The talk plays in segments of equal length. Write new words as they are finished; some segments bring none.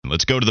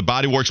let's go to the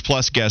Bodyworks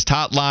Plus guest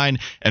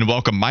hotline and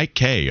welcome Mike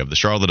Kaye of the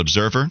Charlotte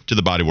Observer to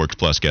the Bodyworks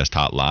Plus guest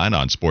hotline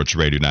on Sports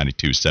Radio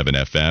 92.7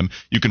 FM.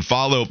 You can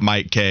follow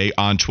Mike Kaye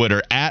on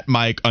Twitter at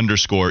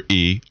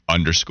Mike_E_K.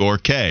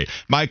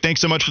 Mike,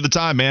 thanks so much for the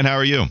time, man. How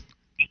are you?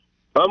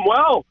 I'm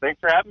well. Thanks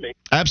for having me.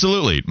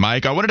 Absolutely.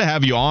 Mike, I wanted to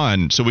have you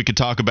on so we could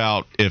talk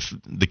about if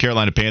the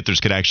Carolina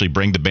Panthers could actually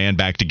bring the band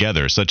back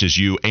together, such as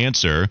you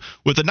answer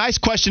with a nice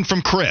question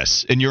from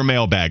Chris in your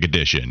mailbag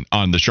edition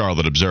on the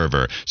Charlotte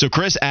Observer. So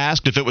Chris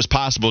asked if it was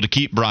possible to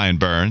keep Brian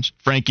Burns,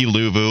 Frankie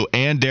Louvu,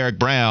 and Derek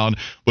Brown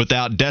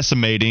without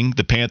decimating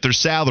the Panthers'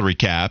 salary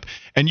cap.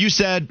 And you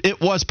said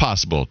it was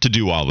possible to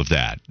do all of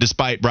that,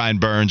 despite Brian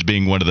Burns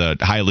being one of the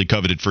highly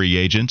coveted free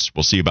agents.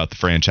 We'll see about the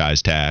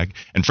franchise tag.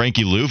 And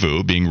Frankie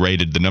Louvu being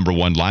rated the number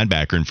one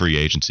linebacker in free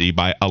agency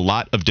by a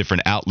lot of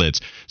different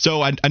outlets.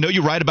 So I know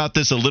you write about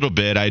this a little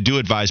bit. I do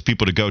advise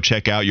people to go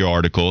check out your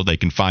article. They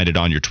can find it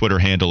on your Twitter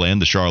handle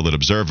and the Charlotte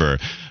Observer.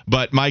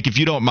 But, Mike, if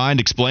you don't mind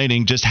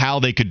explaining just how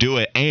they could do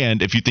it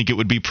and if you think it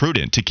would be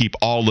prudent to keep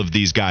all of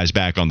these guys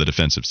back on the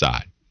defensive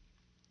side.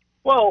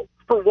 Well,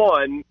 for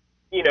one,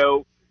 this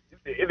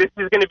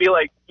is going to be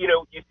like,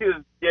 you see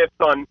those gifs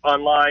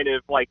online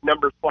of, like,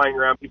 numbers flying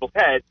around people's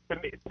heads. To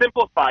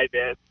simplify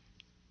this,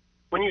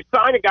 when you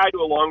sign a guy to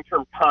a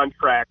long-term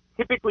contract,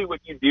 typically what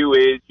you do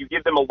is you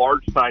give them a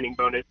large signing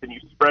bonus and you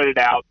spread it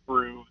out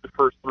through the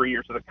first 3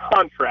 years of the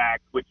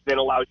contract, which then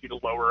allows you to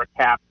lower a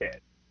cap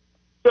hit.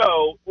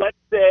 So let's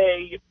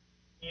say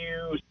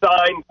you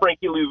sign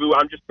Frankie Louvu,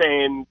 I'm just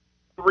saying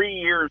 3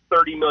 years,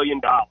 $30 million,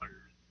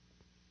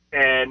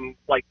 and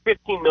like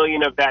 $15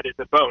 million of that is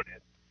a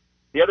bonus.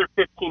 The other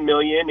 $15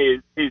 million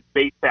is his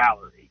base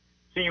salary.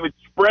 So you would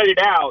spread it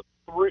out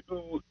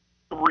through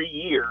 3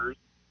 years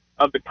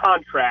of the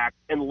contract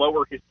and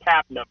lower his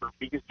cap number,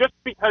 because just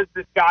because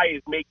this guy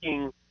is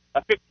making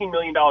a $15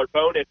 million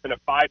bonus and a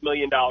 $5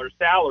 million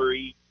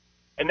salary,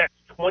 and that's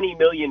 $20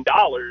 million,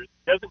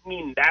 doesn't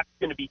mean that's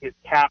going to be his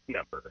cap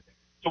number.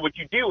 So what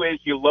you do is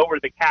you lower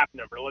the cap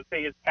number. Let's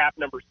say his cap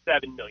number is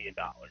 $7 million.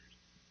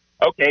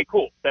 Okay,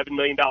 cool, $7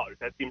 million.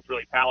 That seems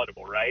really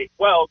palatable, right?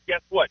 Well,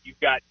 guess what? You've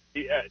got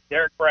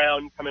Derek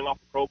Brown coming off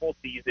the Pro Bowl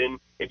season.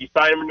 If you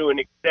sign him into an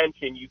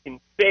extension, you can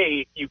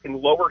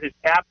lower his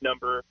cap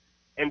number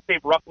and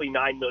save roughly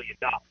 $9 million.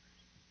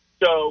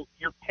 So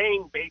you're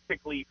paying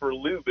basically for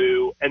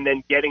Louvu and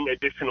then getting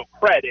additional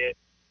credit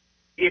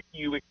if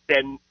you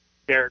extend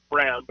Derek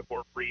Brown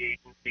before free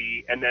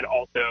agency and then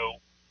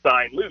also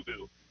sign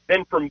Louvu.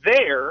 Then from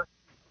there,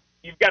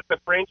 you've got the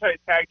franchise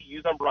tag to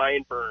use on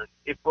Brian Burns.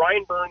 If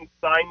Brian Burns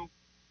signs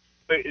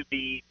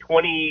the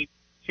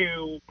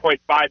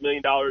 $22.5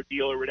 million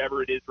deal or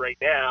whatever it is right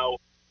now,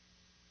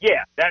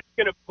 yeah, that's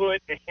going to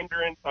put a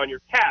hindrance on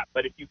your cap.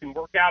 But if you can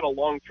work out a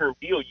long-term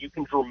deal, you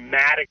can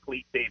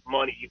dramatically save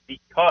money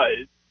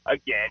because,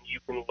 again, you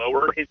can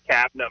lower his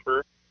cap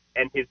number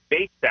and his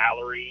base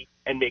salary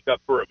and make up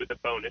for it with a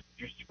bonus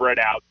that you spread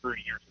out through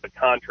years of the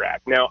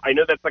contract. Now, I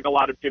know that's like a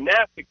lot of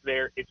gymnastics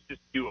there. It's just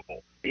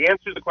doable. The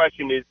answer to the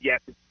question is yes,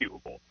 it's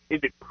doable.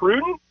 Is it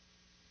prudent?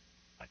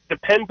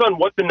 Depends on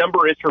what the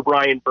number is for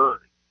Brian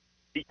Burns.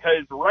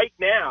 Because right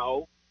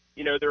now,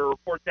 there are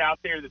reports out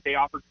there that they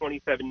offer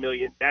 $27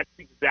 million. That's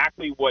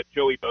exactly what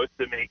Joey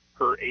Bosa makes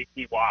per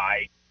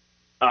APY.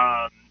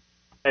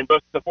 And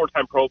Bosa's a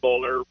 4-time Pro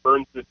Bowler.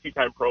 Burns is a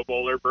 2-time Pro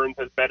Bowler. Burns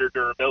has better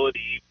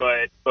durability,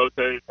 but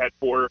Bosa has had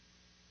 4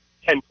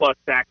 10-plus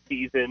sack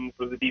seasons,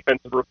 was a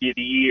defensive rookie of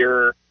the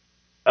year,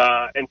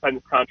 and signed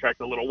his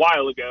contract a little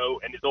while ago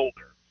and is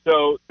older.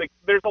 So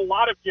there's a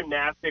lot of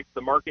gymnastics.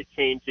 The market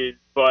changes,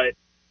 but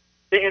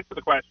to answer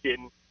the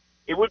question,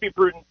 it would be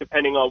prudent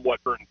depending on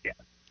what Burns gets.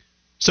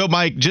 So,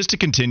 Mike, just to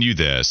continue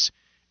this,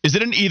 is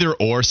it an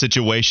either-or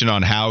situation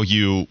on how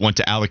you want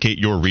to allocate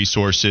your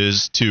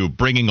resources to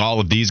bringing all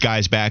of these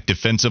guys back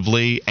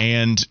defensively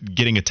and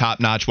getting a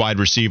top-notch wide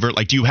receiver?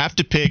 Like, do you have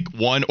to pick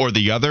one or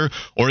the other,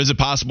 or is it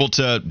possible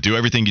to do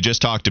everything you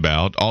just talked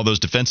about, all those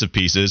defensive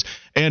pieces,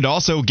 and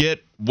also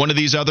get one of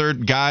these other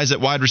guys at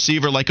wide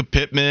receiver like a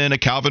Pittman, a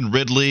Calvin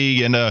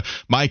Ridley, and a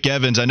Mike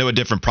Evans? I know at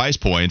different price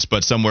points,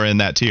 but somewhere in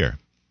that tier.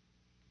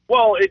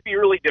 Well, it'd be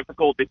really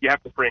difficult if you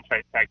have to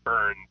franchise tag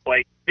Burns.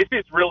 Like, this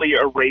is really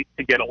a race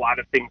to get a lot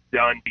of things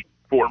done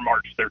before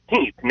March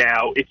 13th.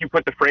 Now, if you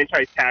put the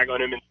franchise tag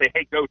on him and say,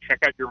 hey, go check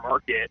out your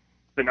market,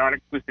 it's a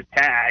non-exclusive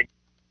tag,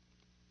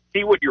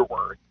 see what you're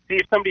worth. See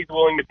if somebody's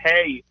willing to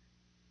pay,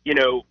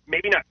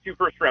 maybe not 2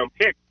 first-round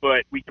picks,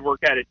 but we can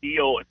work out a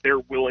deal if they're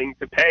willing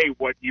to pay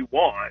what you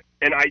want.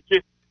 And I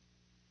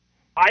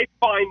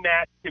find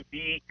that to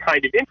be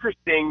kind of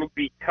interesting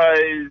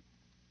because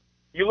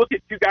you look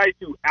at 2 guys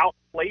who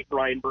outplayed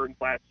Brian Burns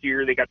last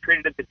year. They got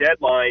traded at the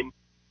deadline.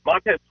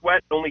 Montez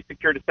Sweat only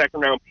secured a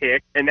second-round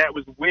pick, and that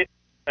was with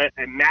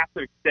a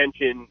massive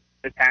extension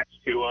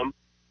attached to him.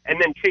 And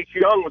then Chase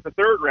Young was a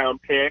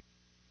third-round pick,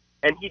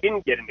 and he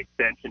didn't get an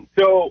extension.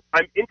 So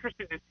I'm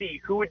interested to see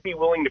who would be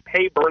willing to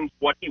pay Burns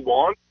what he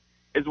wants,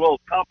 as well as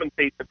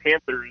compensate the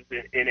Panthers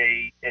in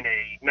a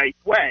nice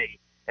way.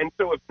 And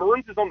so if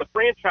Burns is on the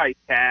franchise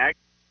tag,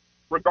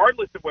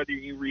 regardless of whether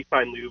you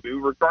re-sign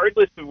Luvu,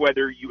 regardless of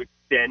whether you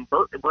extend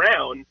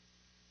Brown,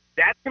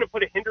 that's going to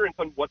put a hindrance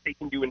on what they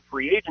can do in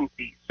free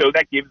agency. So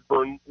that gives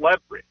Burns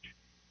leverage.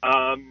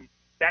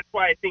 That's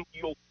why I think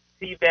you'll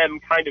see them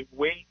kind of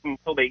wait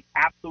until they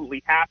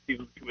absolutely have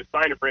to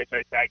assign a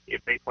franchise tag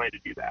if they plan to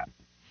do that.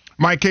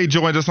 Mike Kaye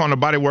joins us on the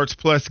Bodyworks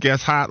Plus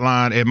guest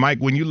hotline. And Mike,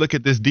 when you look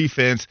at this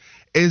defense,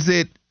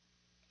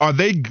 are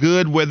they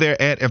good where they're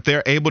at if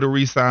they're able to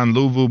re-sign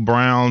Luvu,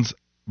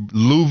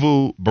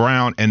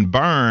 Brown, and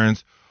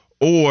Burns,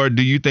 or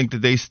do you think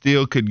that they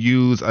still could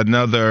use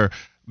another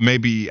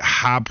maybe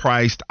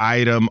high-priced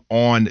item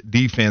on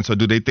defense, or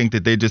do they think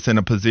that they're just in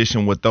a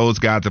position with those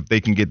guys, if they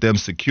can get them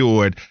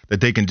secured,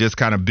 that they can just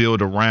kind of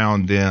build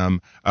around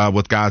them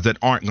with guys that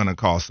aren't going to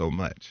cost so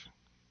much?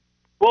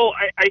 Well,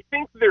 I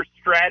think their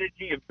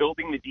strategy of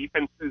building the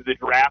defense through the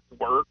draft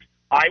works.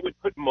 I would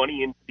put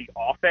money into the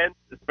offense,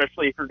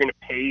 especially if you're going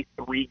to pay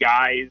three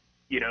guys,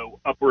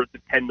 upwards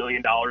of $10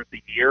 million a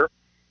year.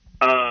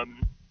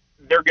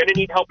 They're going to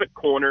need help at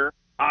corner.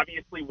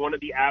 Obviously, one of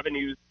the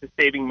avenues to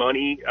saving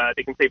money,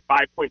 they can save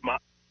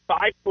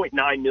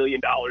 $5.9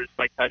 million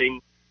by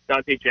cutting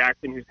Dante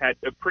Jackson, who's had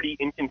a pretty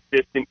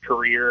inconsistent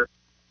career.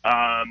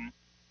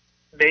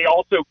 They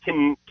also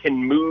can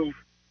move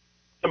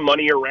some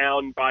money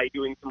around by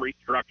doing some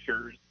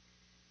restructures.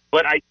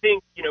 But I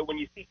think, when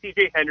you see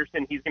C.J.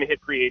 Henderson, he's going to hit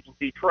free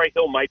agency. Troy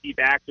Hill might be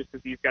back just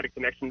because he's got a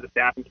connection to the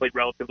staff and played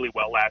relatively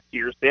well last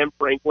year. Sam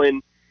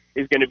Franklin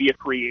is going to be a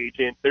free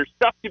agent. There's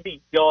stuff to be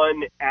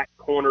done at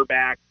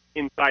cornerback,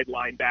 inside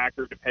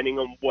linebacker, depending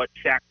on what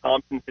Shaq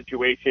Thompson's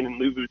situation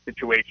and Luvu's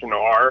situation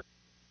are.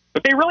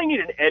 But they really need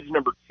an edge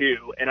number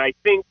two, and I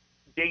think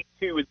day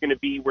two is going to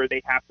be where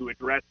they have to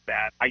address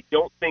that. I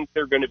don't think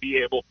they're going to be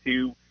able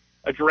to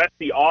address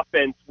the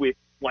offense with,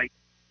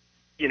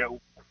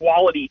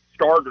 quality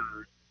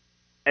starters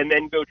and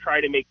then go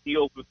try to make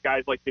deals with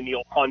guys like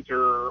Danielle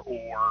Hunter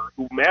or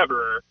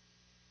whomever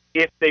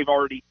if they've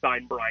already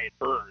signed Brian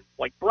Burns.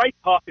 Like, Bryce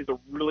Huff is a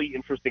really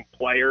interesting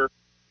player,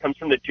 comes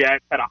from the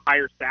Jets, had a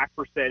higher sack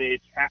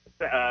percentage,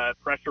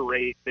 pressure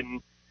rate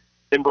than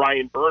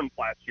Brian Burns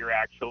last year,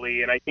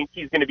 actually, and I think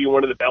he's going to be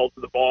one of the bells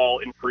of the ball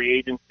in free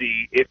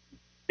agency. If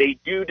they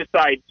do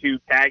decide to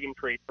tag and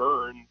trade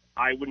Burns,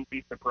 I wouldn't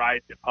be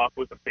surprised if Huff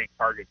was a big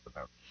target for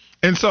them.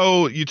 And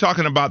so you're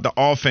talking about the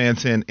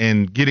offense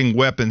and getting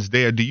weapons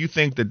there. Do you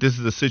think that this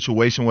is a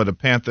situation where the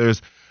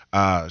Panthers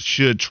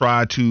should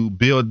try to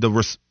build the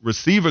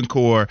receiving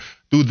core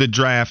through the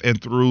draft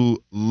and through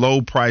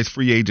low-price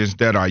free agents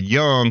that are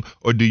young,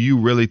 or do you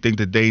really think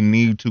that they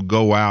need to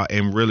go out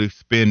and really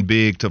spend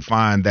big to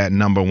find that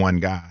number one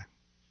guy?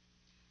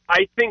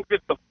 I think that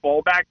the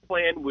fallback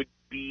plan would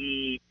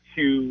be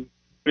to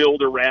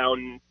build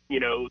around,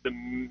 the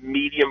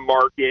medium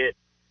market.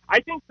 I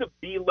think the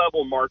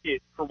B-level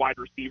market for wide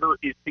receiver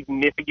is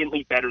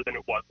significantly better than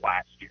it was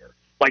last year,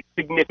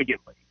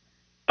 significantly.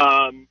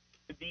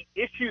 The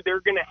issue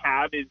they're going to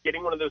have is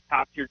getting one of those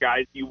top-tier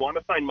guys. You want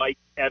to sign Mike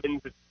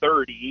Evans at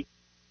 30.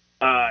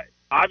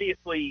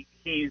 Obviously,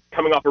 he's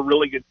coming off a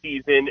really good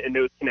season and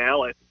knows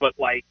Canales, but,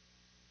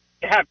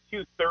 to have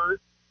 2/3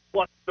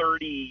 plus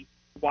 30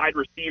 wide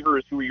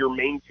receivers who are your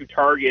main two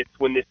targets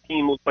when this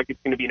team looks like it's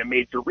going to be in a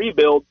major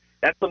rebuild,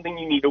 that's something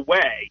you need to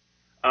weigh.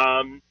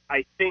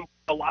 I think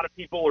a lot of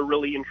people are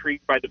really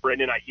intrigued by the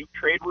Brandon Ayuk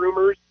trade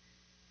rumors.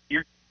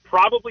 You're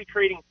probably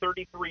trading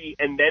 33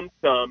 and then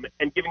some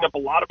and giving up a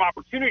lot of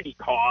opportunity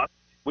cost,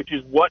 which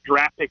is what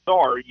draft picks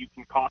are. You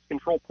can cost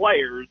control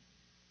players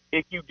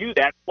if you do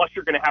that, plus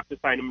you're going to have to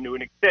sign them to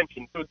an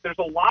extension. So there's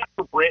a lot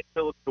for Brant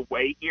Phillips to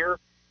weigh here.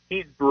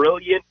 He's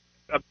brilliant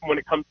when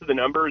it comes to the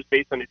numbers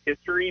based on his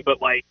history, but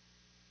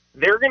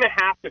they're going to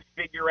have to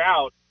figure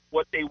out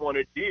what they want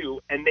to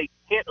do, and they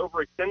can't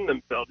overextend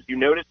themselves. You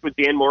noticed with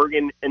Dan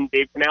Morgan and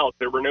Dave Canales,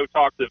 there were no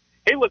talks of,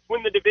 hey, let's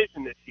win the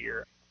division this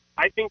year.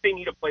 I think they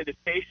need to play this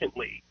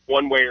patiently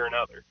one way or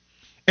another.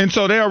 And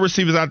so there are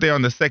receivers out there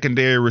on the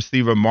secondary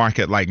receiver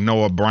market like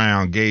Noah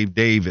Brown, Gabe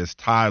Davis,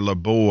 Tyler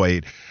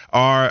Boyd.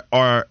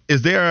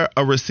 Is there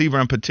a receiver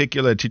in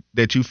particular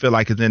that you feel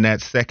like is in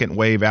that second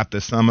wave after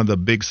some of the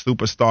big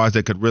superstars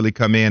that could really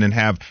come in and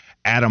have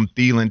Adam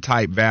Thielen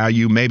type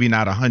value, maybe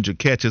not 100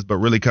 catches, but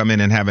really come in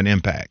and have an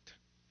impact?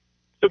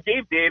 So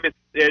Gabe Davis,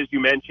 as you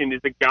mentioned,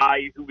 is a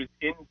guy who was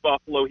in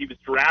Buffalo. He was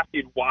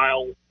drafted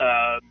while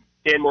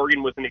Dan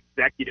Morgan was an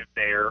executive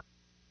there.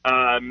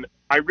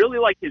 I really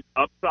like his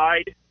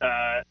upside.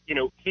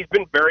 He's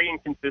been very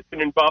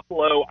inconsistent in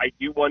Buffalo. I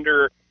do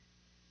wonder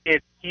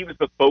if he was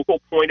the focal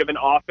point of an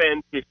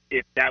offense,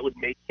 if that would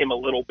make him a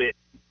little bit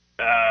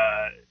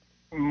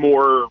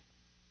more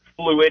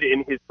fluid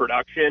in his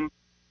production.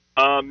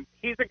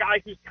 He's a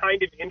guy who's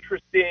kind of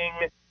interesting.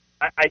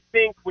 I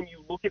think when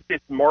you look at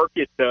this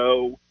market,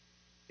 though,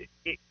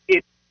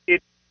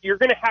 you're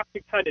going to have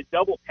to kind of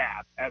double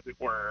tap, as it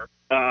were,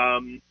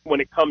 when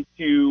it comes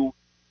to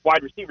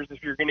wide receivers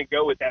if you're going to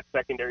go with that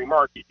secondary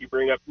market. You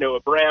bring up Noah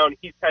Brown.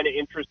 He's kind of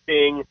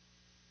interesting.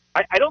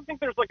 I don't think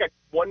there's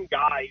one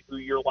guy who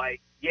you're like,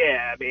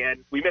 yeah,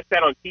 man, we missed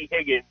out on T.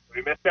 Higgins.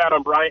 We missed out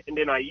on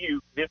Brandon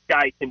Ayuk. This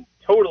guy can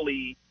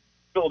totally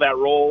fill that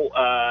role.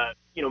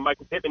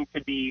 Michael Pittman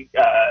could be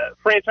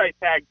franchise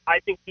tagged. I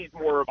think he's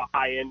more of a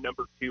high-end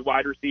number 2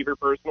 wide receiver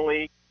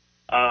personally.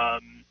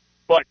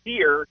 But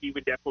here, he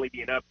would definitely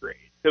be an upgrade.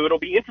 So it'll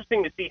be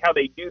interesting to see how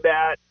they do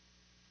that.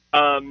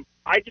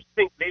 I just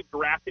think they've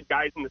drafted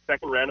guys in the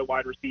second round of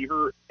wide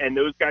receiver, and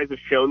those guys have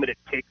shown that it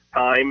takes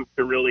time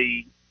to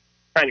really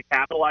kind of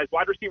capitalize.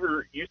 Wide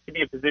receiver used to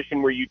be a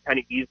position where you kind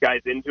of ease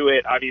guys into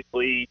it.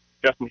 Obviously,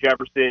 Justin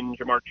Jefferson,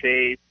 Jamar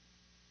Chase,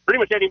 pretty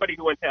much anybody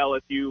who went to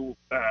LSU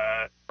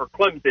or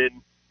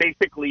Clemson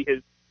basically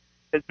has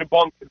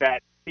debunked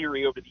that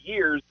theory over the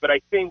years. But I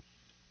think,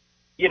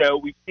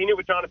 we've seen it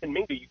with Jonathan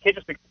Mingo. You can't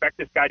just expect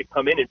this guy to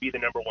come in and be the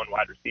number 1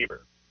 wide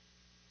receiver.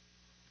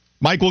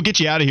 Mike, we'll get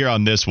you out of here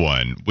on this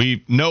one.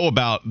 We know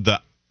about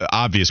the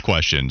obvious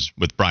questions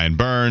with Brian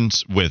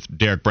Burns, with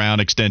Derek Brown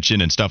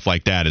extension and stuff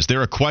like that. Is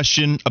there a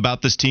question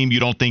about this team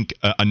you don't think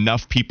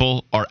enough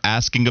people are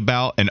asking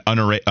about, an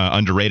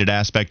underrated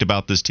aspect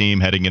about this team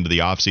heading into the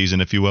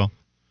offseason, if you will?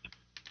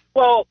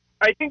 Well,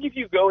 I think if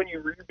you go and you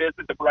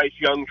revisit the Bryce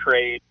Young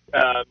trade,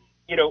 I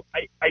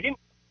didn't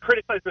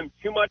criticize them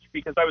too much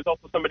because I was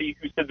also somebody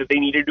who said that they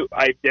needed to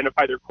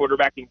identify their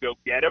quarterback and go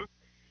get him.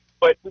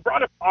 But we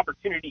brought up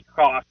opportunity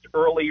cost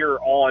earlier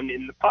on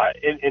in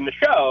the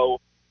show,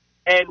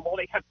 and while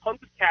they have tons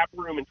of cap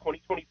room in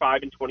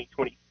 2025 and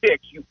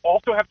 2026, you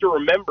also have to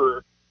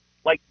remember,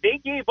 they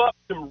gave up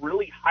some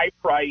really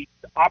high-priced,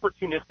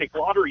 opportunistic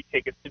lottery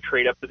tickets to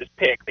trade up for this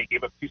pick. They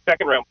gave up 2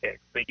 second-round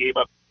picks. They gave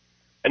up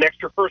an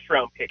extra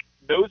first-round pick.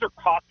 Those are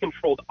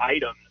cost-controlled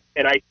items,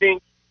 and I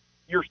think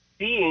you're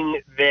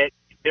seeing that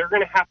they're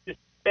going to have to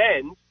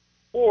spend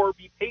or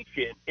be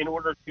patient in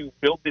order to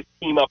build this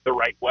team up the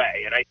right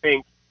way. And I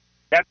think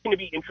that's going to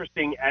be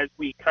interesting as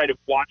we kind of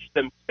watch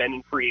them spend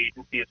in free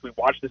agency, as we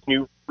watch this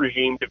new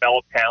regime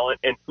develop talent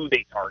and who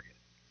they target.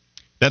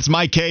 That's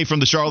Mike Kaye from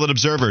the Charlotte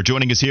Observer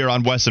joining us here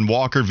on Wes and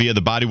Walker via the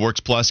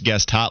Bodyworks Plus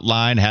guest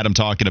hotline. Had him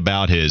talking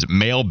about his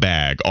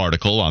mailbag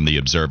article on the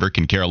Observer.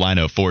 Can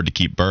Carolina afford to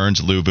keep Burns,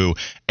 Luvu,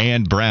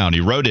 and Brown? He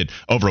wrote it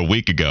over a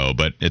week ago,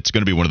 but it's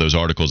going to be one of those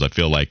articles I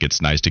feel like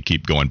it's nice to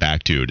keep going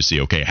back to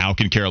see, okay, how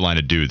can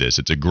Carolina do this?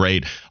 It's a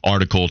great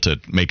article to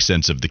make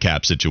sense of the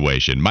cap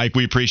situation. Mike,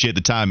 we appreciate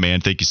the time,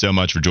 man. Thank you so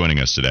much for joining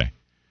us today.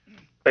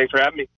 Thanks for having me.